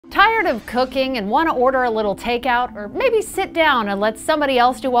Tired of cooking and want to order a little takeout, or maybe sit down and let somebody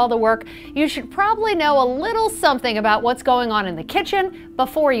else do all the work? You should probably know a little something about what's going on in the kitchen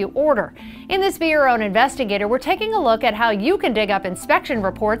before you order. In this Be Your Own Investigator, we're taking a look at how you can dig up inspection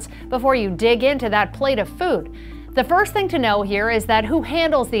reports before you dig into that plate of food. The first thing to know here is that who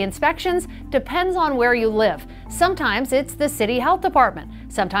handles the inspections depends on where you live. Sometimes it's the city health department,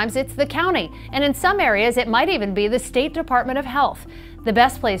 sometimes it's the county, and in some areas it might even be the State Department of Health. The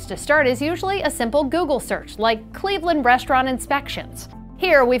best place to start is usually a simple Google search, like Cleveland restaurant inspections.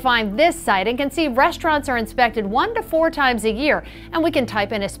 Here we find this site and can see restaurants are inspected 1 to 4 times a year, and we can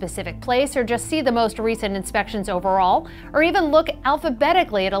type in a specific place or just see the most recent inspections overall, or even look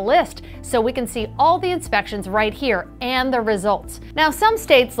alphabetically at a list so we can see all the inspections right here and the results. Now, some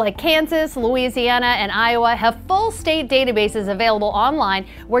states like Kansas, Louisiana, and Iowa have full state databases available online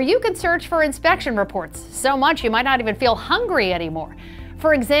where you can search for inspection reports, so much you might not even feel hungry anymore.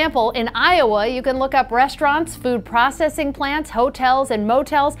 For example, in Iowa, you can look up restaurants, food processing plants, hotels, and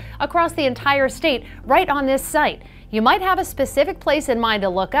motels across the entire state right on this site. You might have a specific place in mind to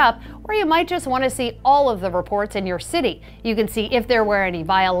look up, or you might just want to see all of the reports in your city. You can see if there were any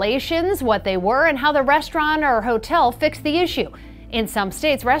violations, what they were, and how the restaurant or hotel fixed the issue. In some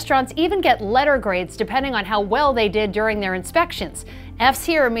states, restaurants even get letter grades depending on how well they did during their inspections. F's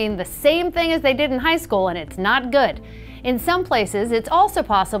here mean the same thing as they did in high school, and it's not good. In some places, it's also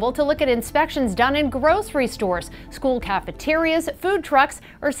possible to look at inspections done in grocery stores, school cafeterias, food trucks,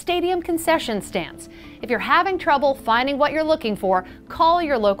 or stadium concession stands. If you're having trouble finding what you're looking for, call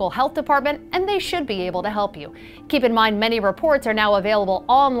your local health department and they should be able to help you. Keep in mind many reports are now available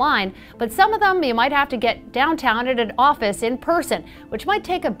online, but some of them you might have to get downtown at an office in person, which might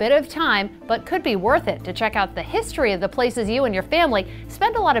take a bit of time, but could be worth it to check out the history of the places you and your family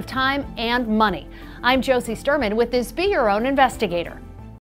spend a lot of time and money. I'm Joce Sterman with this Be Your Own Investigator.